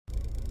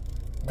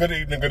Good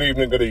evening, good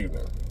evening, good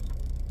evening.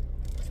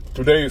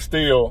 Today is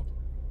still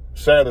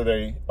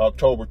Saturday,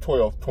 October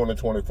 12th,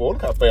 2024.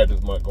 Look how fast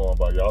this month going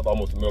by, y'all. It's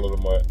almost the middle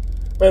of the month.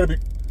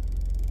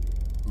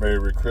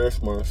 Merry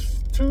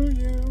Christmas to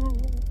you.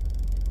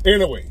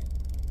 Anyway,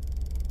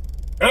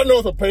 I know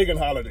it's a pagan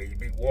holiday,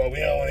 big boy. We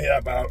don't want to hear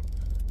about it.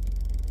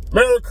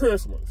 Merry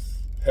Christmas.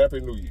 Happy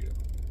New Year.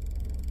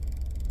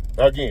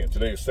 Again,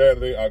 today is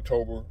Saturday,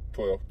 October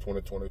 12th,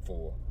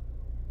 2024.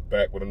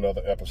 Back with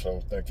another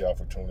episode. Thank y'all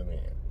for tuning in.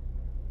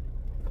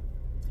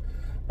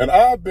 And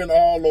I've been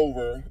all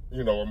over,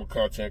 I'm a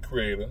content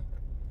creator.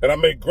 And I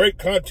make great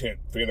content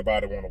for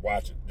anybody want to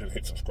watch it. Just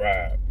hit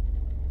subscribe.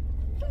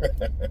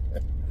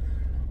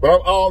 But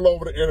I'm all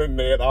over the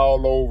internet,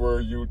 all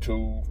over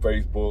YouTube,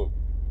 Facebook,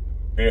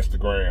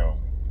 Instagram,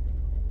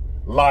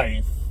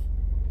 Life,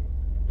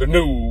 the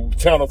news,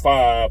 Channel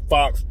 5,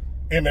 Fox,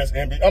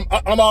 MSNBC.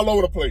 I'm all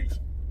over the place.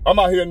 I'm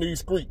out here in these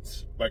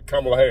streets like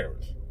Kamala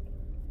Harris.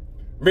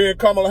 Me and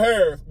Kamala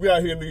Harris, we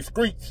out here in these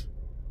streets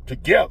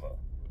together.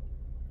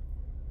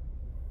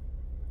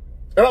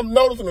 And I'm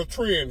noticing a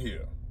trend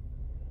here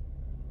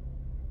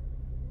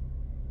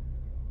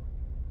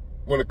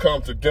when it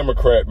comes to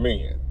Democrat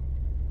men,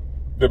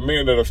 the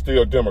men that are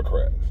still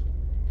Democrats.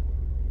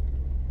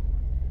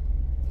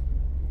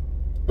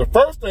 The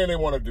first thing they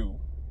want to do,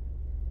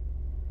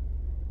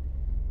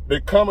 they're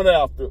coming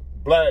after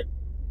black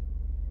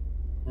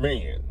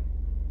men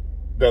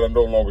that are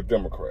no longer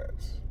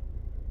Democrats.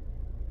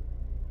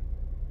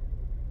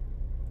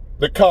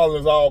 They're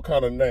calling us all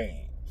kind of names.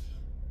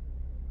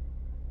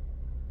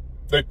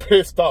 They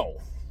pissed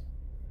off.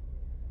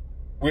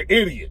 We're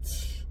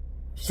idiots.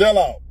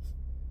 Sellouts.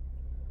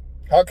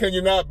 How can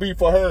you not be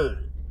for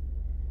her?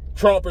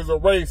 Trump is a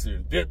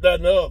racist. This, that,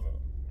 and the other.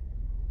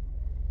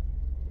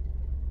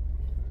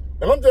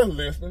 And I'm just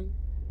listening.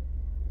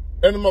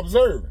 And I'm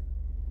observing.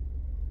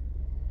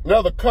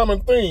 Now, the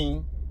common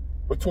theme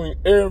between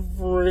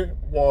every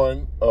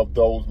one of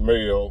those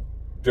male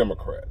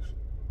Democrats.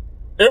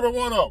 Every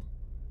one of them.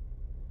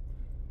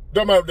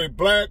 Don't matter if they're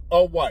black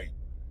or white.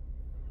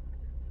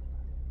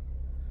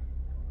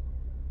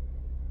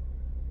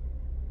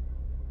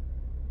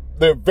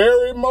 They're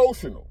very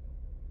emotional.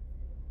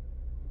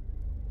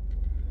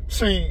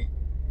 See,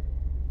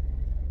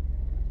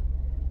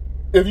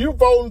 if you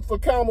voting for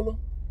Kamala,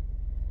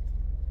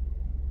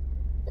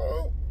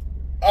 well,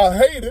 I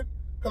hate it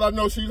because I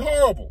know she's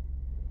horrible.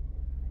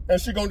 And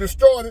she's going to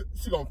destroy it.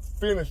 She's going to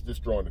finish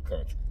destroying the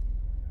country.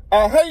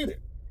 I hate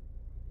it.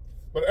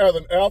 But as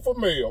an alpha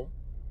male,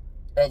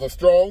 as a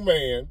strong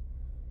man,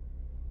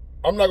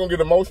 I'm not going to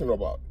get emotional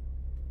about it.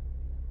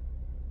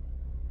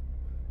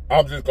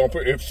 I'm just going to,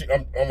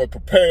 I'm going to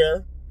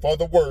prepare for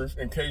the worst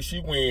in case she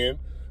win.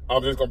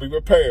 I'm just going to be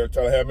prepared,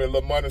 try to have me a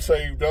little money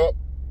saved up,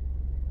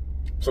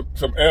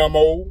 some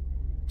ammo,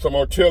 some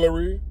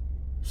artillery,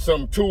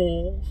 some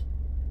tools,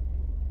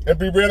 and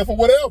be ready for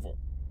whatever.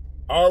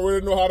 I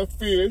already know how to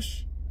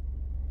fish,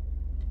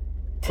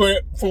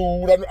 plant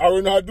food. I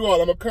already know how to do all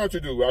that. I'm a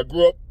country dude. I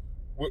grew up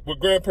with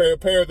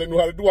grandparents, parents that knew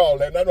how to do all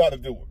that, and I know how to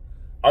do it.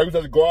 I used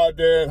to go out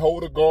there and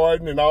hold a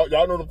garden, and all,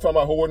 y'all know what I'm talking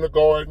about, holding the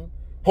garden.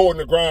 Holding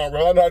the ground,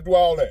 right? I know how to do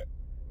all that.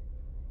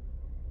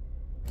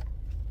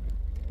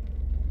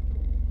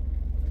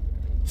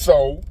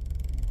 So,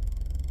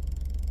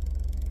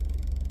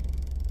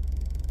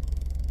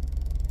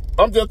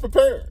 I'm just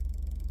prepared.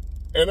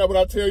 And that's what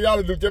I tell y'all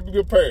to do, just be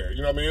prepared.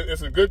 You know what I mean?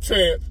 It's a good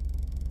chance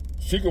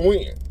she can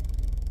win.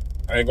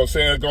 I ain't gonna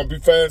say it's gonna be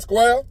fair and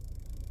square,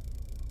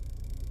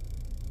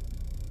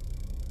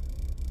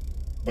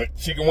 but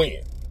she can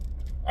win.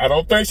 I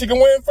don't think she can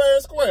win fair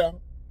and square.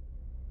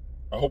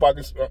 I hope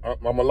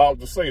I'm allowed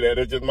to say that.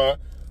 It's just my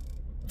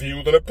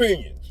views and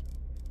opinions.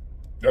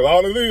 That's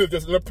all it is,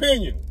 just an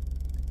opinion.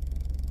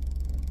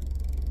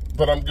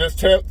 But I'm just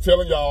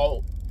telling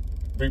y'all,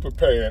 be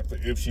prepared for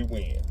if she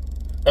wins.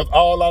 That's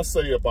all I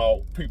say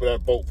about people that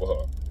vote for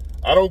her.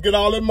 I don't get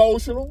all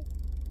emotional,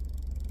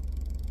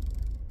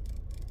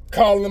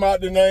 calling them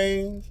out their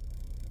names,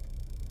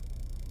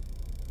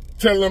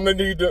 telling them they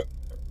need to,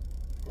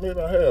 maybe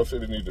I have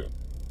said they need to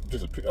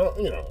disappear,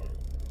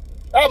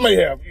 I may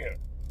have,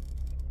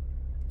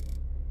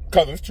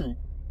 because it's true.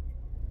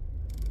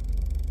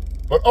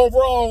 But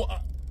overall,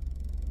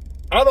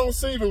 I don't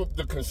see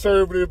the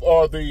conservative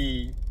or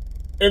the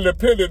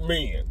independent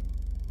men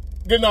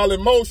getting all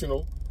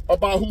emotional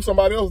about who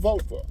somebody else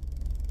votes for.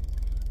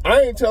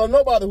 I ain't telling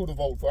nobody who to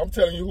vote for. I'm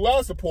telling you who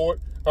I support.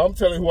 I'm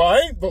telling you who I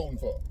ain't voting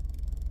for.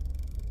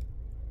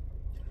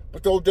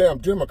 But those damn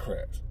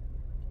Democrats,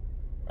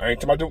 I ain't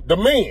talking about the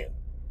men.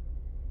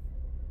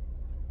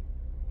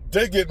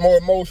 They get more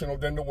emotional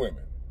than the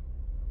women.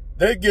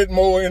 They get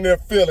more in their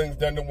feelings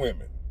than the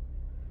women.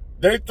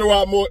 They throw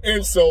out more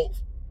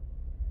insults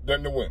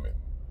than the women.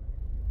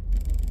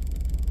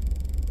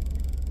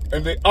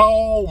 And they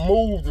all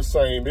move the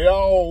same. They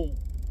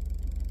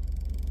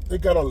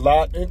got a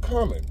lot in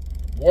common.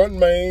 One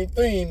main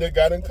thing they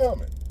got in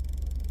common.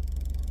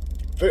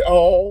 They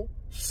all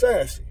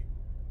sassy.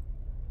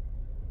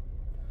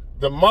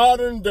 The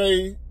modern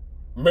day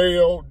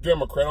male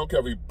Democrat, I don't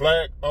care if he's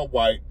black or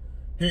white,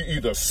 he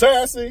either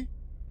sassy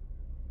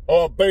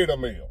or a beta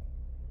male.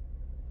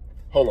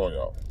 Hold on,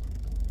 y'all.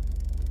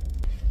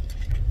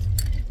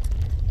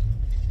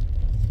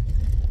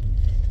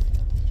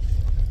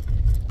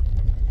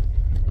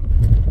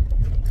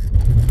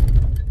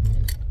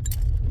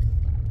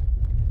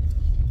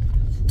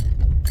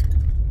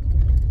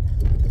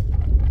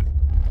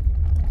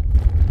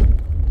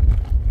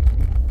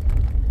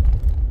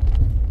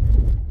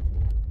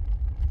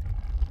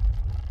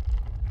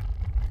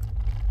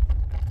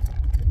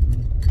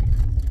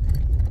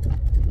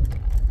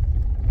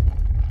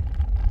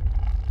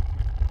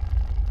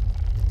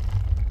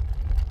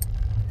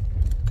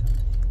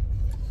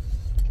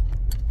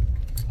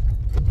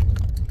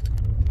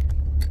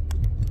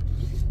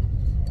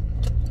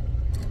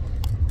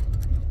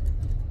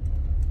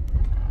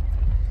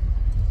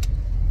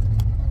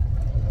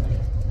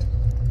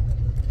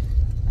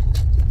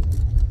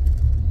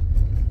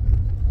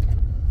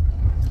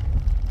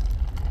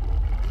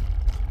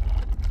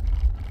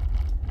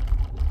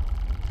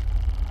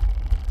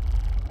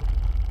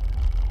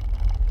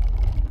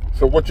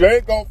 So what you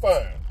ain't gonna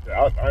find,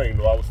 I ain't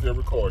know I was still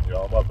recording,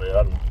 y'all. My bad.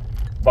 I done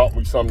bought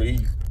me something to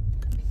eat.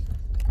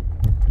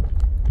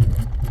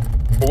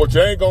 But what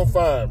you ain't gonna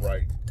find,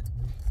 right,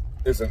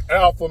 is an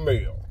alpha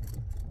male,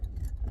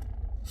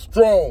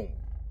 strong,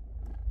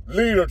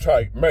 leader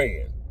type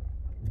man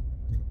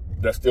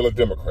that's still a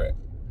Democrat.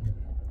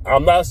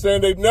 I'm not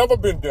saying they've never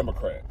been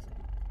Democrats,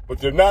 but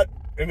they're not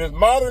in this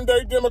modern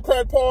day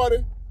Democrat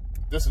Party.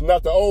 This is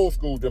not the old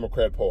school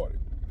Democrat Party.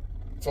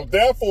 So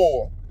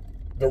therefore,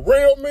 the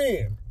real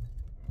men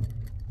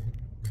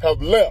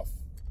have left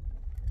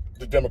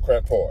the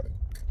Democrat Party.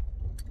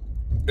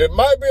 It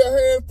might be a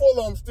handful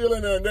of them still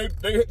in there, and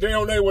they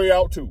on their way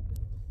out too.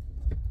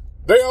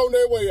 They on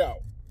their way out.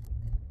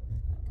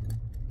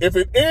 If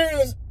it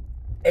is,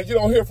 and you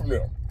don't hear from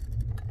them,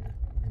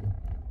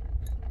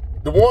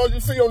 the ones you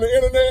see on the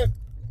internet,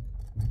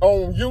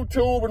 on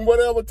YouTube and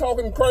whatever,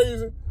 talking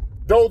crazy,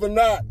 those are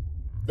not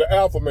the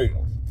alpha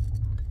males.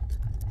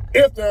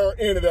 If there are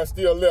any that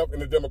still left in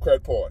the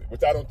Democrat Party,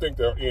 which I don't think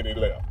there are any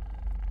left,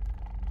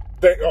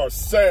 they are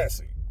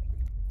sassy,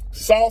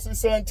 Saucy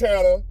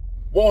Santana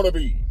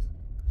wannabes.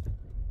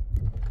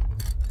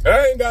 And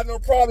I ain't got no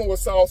problem with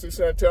Saucy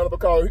Santana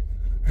because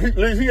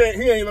he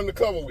ain't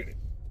undercover with it.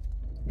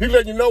 He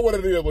letting you know what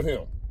it is with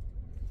him.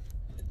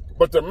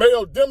 But the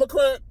male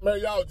Democrat,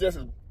 man, y'all just...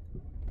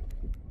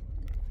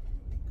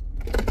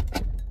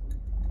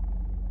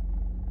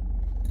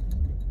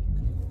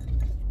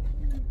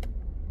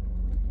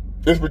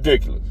 It's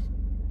ridiculous.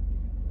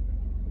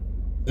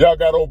 Y'all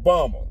got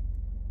Obama,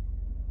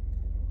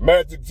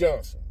 Magic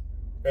Johnson,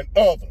 and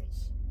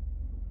others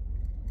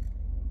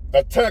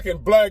attacking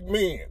black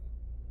men.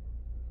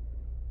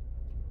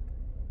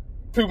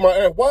 People might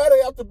ask, why are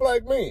they after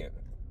black men?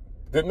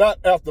 They're not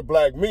after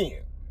black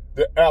men.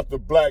 They're after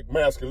black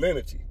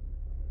masculinity.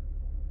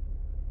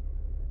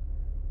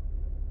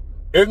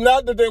 It's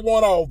not that they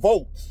want our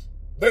votes.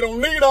 They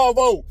don't need our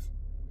votes.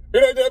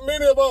 It ain't that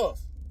many of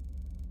us.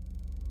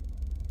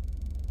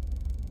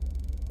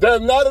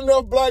 There's not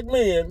enough black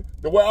men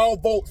to where our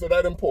votes are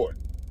that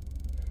important.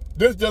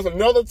 This is just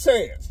another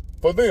chance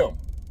for them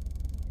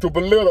to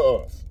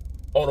belittle us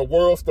on a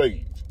world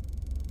stage.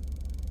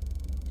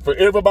 For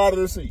everybody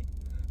to see.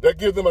 That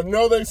gives them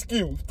another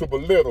excuse to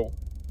belittle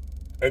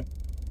and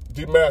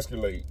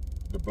demasculate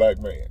the black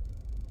man.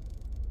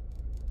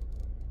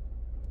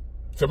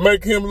 To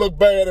make him look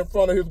bad in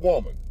front of his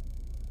woman.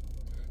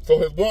 So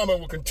his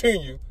woman will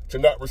continue to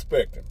not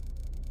respect him.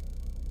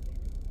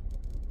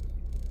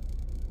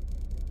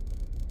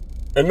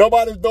 And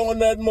nobody's doing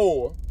that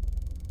more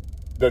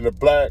than the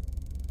black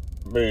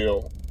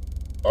male,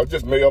 or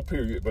just male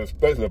period, but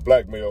especially the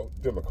black male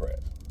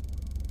Democrats.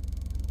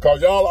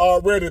 Because y'all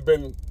already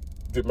been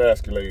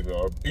demasculated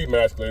or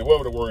emasculated,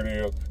 whatever the word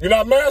is. You're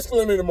not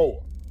masculine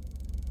anymore.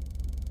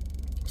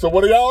 So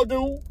what do y'all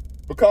do?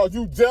 Because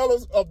you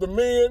jealous of the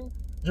men,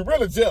 you're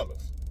really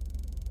jealous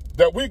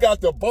that we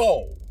got the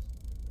balls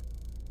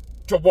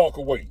to walk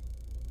away,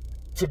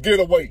 to get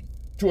away,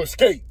 to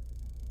escape.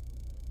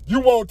 You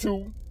want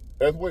to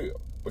as well,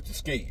 but you're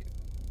scared.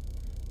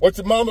 What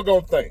your mama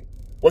gonna think?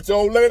 What your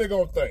old lady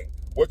gonna think?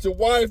 What your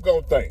wife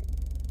gonna think?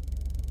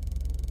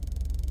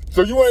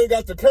 So you ain't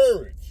got the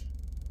courage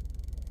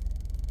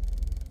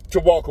to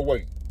walk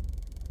away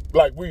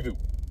like we do.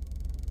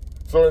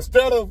 So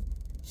instead of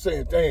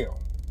saying, damn,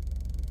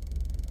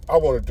 I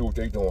want to do what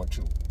they doing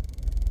too.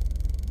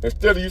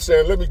 Instead of you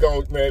saying, let me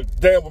go, man,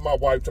 damn with my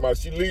wife tomorrow.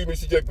 She leave me,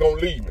 she just gonna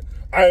leave me.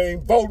 I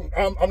ain't voting,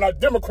 I'm not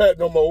Democrat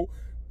no more.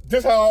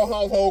 This how our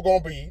household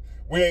gonna be.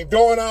 We ain't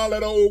doing all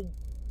that old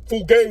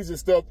fugazi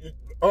stuff.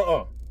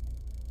 Y'all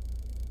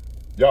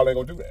ain't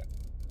gonna do that.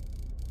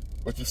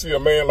 But you see a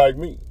man like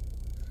me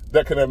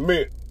that can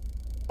admit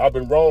I've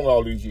been wrong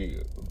all these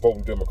years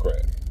voting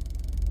Democrat.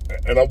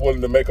 And I'm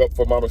willing to make up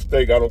for my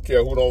mistake. I don't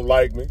care who don't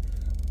like me.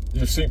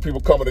 You see people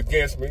coming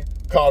against me,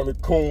 calling me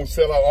coon,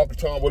 sellout, off the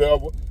tongue,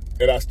 whatever,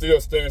 and I still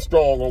stand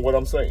strong on what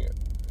I'm saying.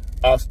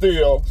 I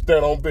still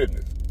stand on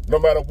business. No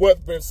matter what's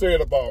been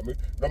said about me,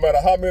 no matter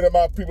how many of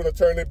my people have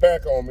turned their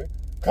back on me,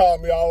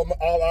 called me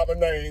all out my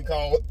name,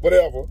 call it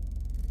whatever,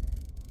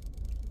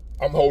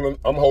 I'm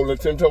holding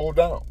 10 toes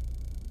down.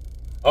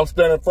 I'm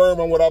standing firm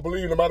on what I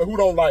believe, no matter who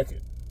don't like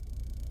it.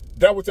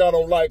 That's what y'all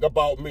don't like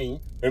about me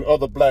and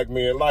other black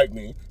men like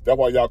me. That's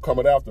why y'all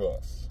coming after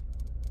us.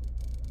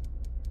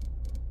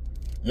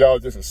 Y'all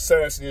just as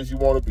sassy as you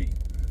want to be.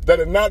 That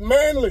is not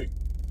manly.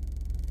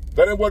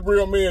 That ain't what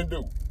real men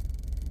do.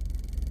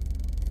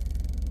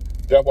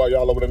 That's why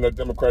y'all over in the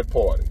Democrat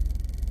Party.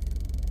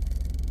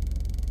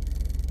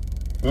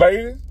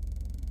 Ladies,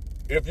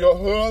 if your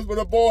husband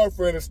or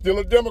boyfriend is still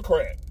a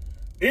Democrat,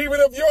 even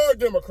if you're a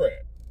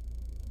Democrat,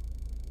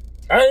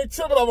 I ain't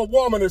tripping on a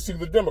woman if she's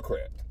a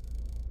Democrat.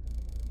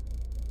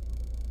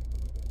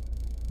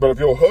 But if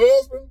your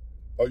husband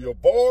or your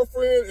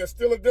boyfriend is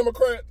still a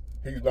Democrat,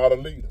 he's not a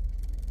leader.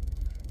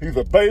 He's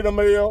a beta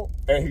male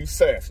and he's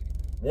sassy.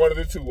 One of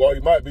the two, or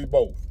he might be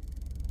both.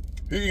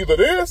 He either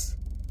this,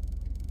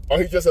 or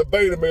he's just a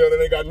beta male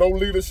that ain't got no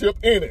leadership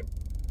in him.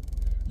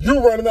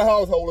 You running the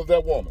household as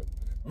that woman.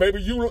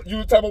 Maybe you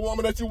the type of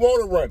woman that you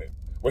want to run it.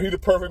 Well, he's the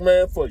perfect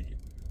man for you.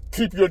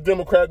 Keep your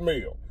Democrat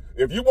male.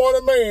 If you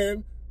want a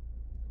man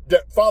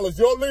that follows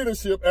your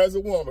leadership as a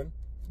woman,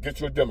 get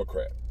you a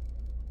Democrat.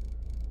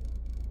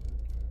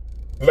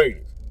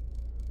 Ladies,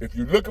 if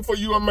you're looking for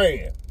you a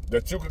man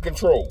that you can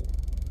control,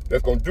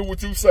 that's going to do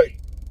what you say,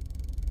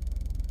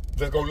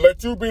 that's going to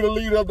let you be the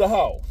leader of the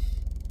house,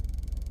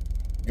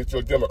 get you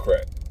a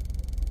Democrat.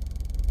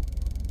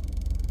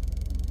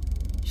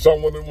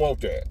 Some women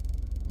want that.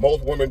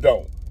 Most women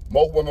don't.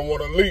 Most women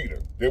want a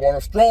leader. They want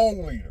a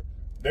strong leader.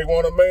 They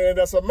want a man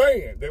that's a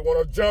man. They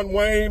want a John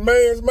Wayne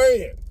man's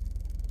man.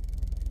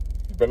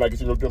 You better not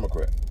get you no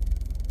Democrat.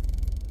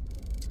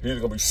 He's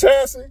going to be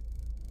sassy,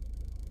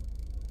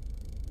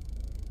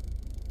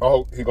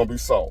 or he's going to be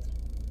soft.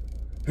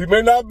 He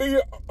may not be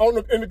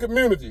in the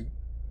community,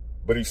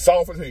 but he's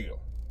soft as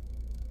hell.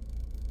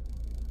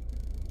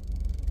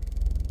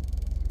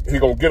 He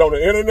going to get on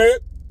the internet.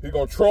 He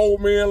going to troll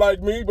men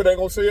like me, but they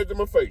going to say it to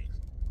my face.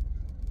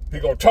 He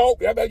going to talk.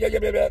 Got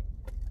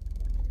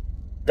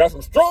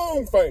some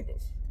strong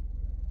fingers.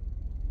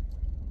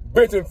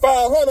 Benching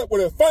 500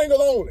 with his fingers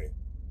only.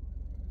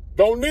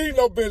 Don't need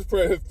no bench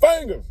press. His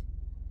fingers.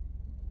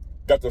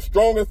 Got the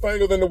strongest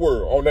fingers in the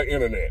world on the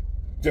internet.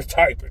 Just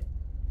typing.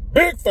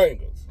 Big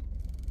fingers.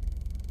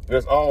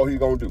 That's all he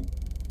going to do.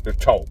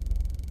 Just talk.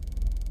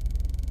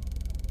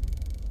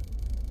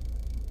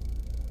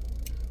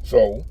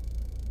 So,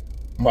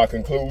 my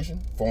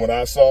conclusion from what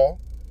I saw,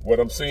 what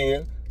I'm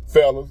seeing,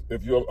 fellas,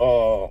 if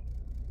you're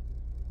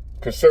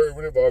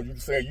conservative or you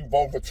saying you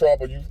vote for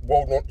Trump or you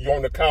you're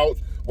on the couch,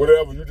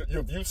 whatever,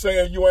 if you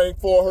saying you ain't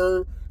for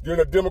her,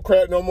 you're a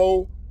Democrat no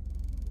more,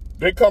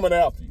 they coming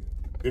after you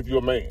if you're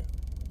a man.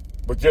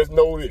 But just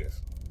know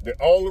this, the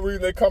only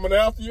reason they coming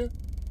after you,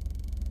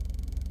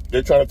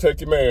 they trying to take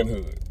your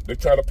manhood. They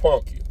trying to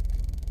punk you.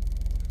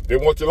 They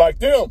want you like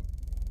them.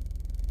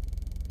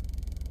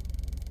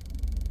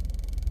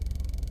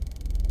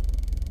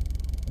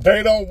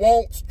 They don't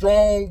want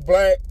strong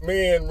black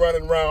men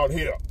running around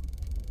here.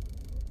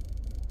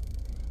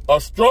 A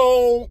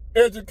strong,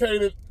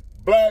 educated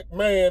black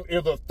man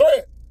is a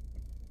threat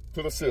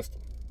to the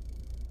system.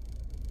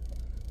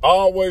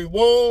 Always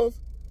was,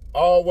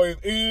 always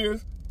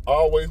is,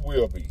 always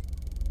will be.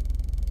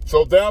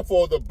 So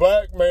therefore, the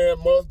black man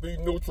must be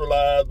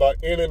neutralized by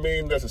any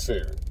means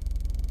necessary.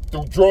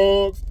 Through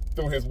drugs,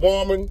 through his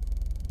woman,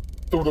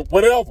 through the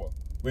whatever.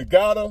 We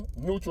gotta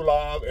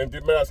neutralize and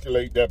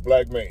demasculate that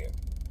black man.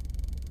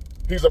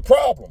 He's a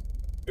problem.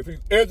 If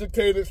he's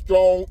educated,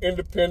 strong,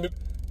 independent,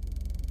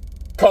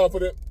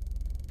 confident.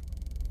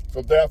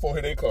 So therefore,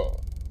 here they come.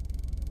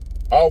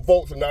 Our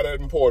votes are not that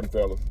important,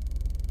 fellas.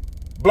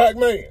 Black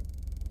man,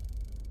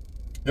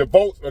 your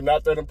votes are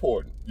not that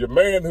important. Your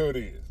manhood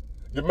is.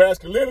 Your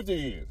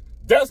masculinity is.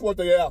 That's what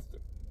they after.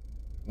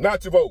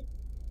 Not your vote.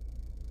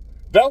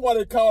 That's why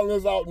they calling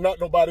us out, not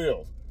nobody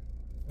else.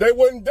 They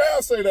wouldn't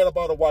dare say that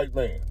about a white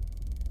man.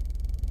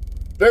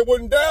 They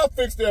wouldn't dare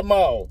fix their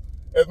mouths.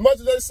 As much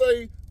as they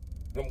say,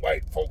 them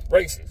white folks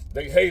racist,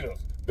 they hate us,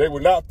 they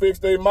would not fix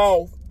their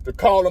mouth to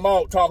call them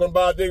out, talking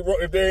about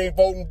if they ain't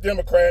voting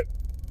Democrat.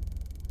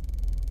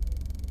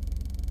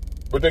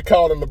 But they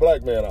calling the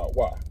black man out.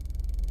 Why?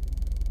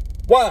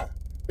 Why?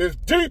 It's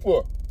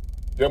deeper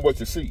than what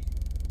you see.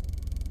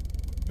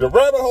 The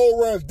rabbit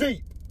hole runs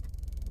deep.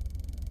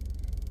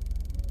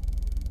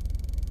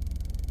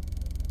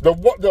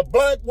 The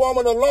black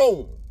woman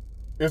alone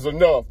is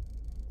enough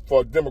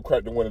for a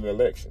Democrat to win an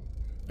election.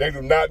 They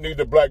do not need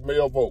the black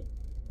male vote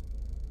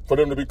for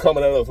them to be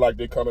coming at us like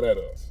they're coming at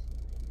us.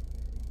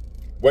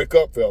 Wake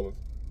up, fellas.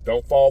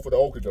 Don't fall for the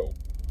okie doke.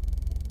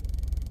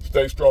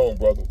 Stay strong,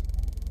 brother.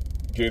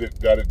 Get it,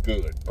 got it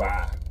good.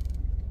 Bye.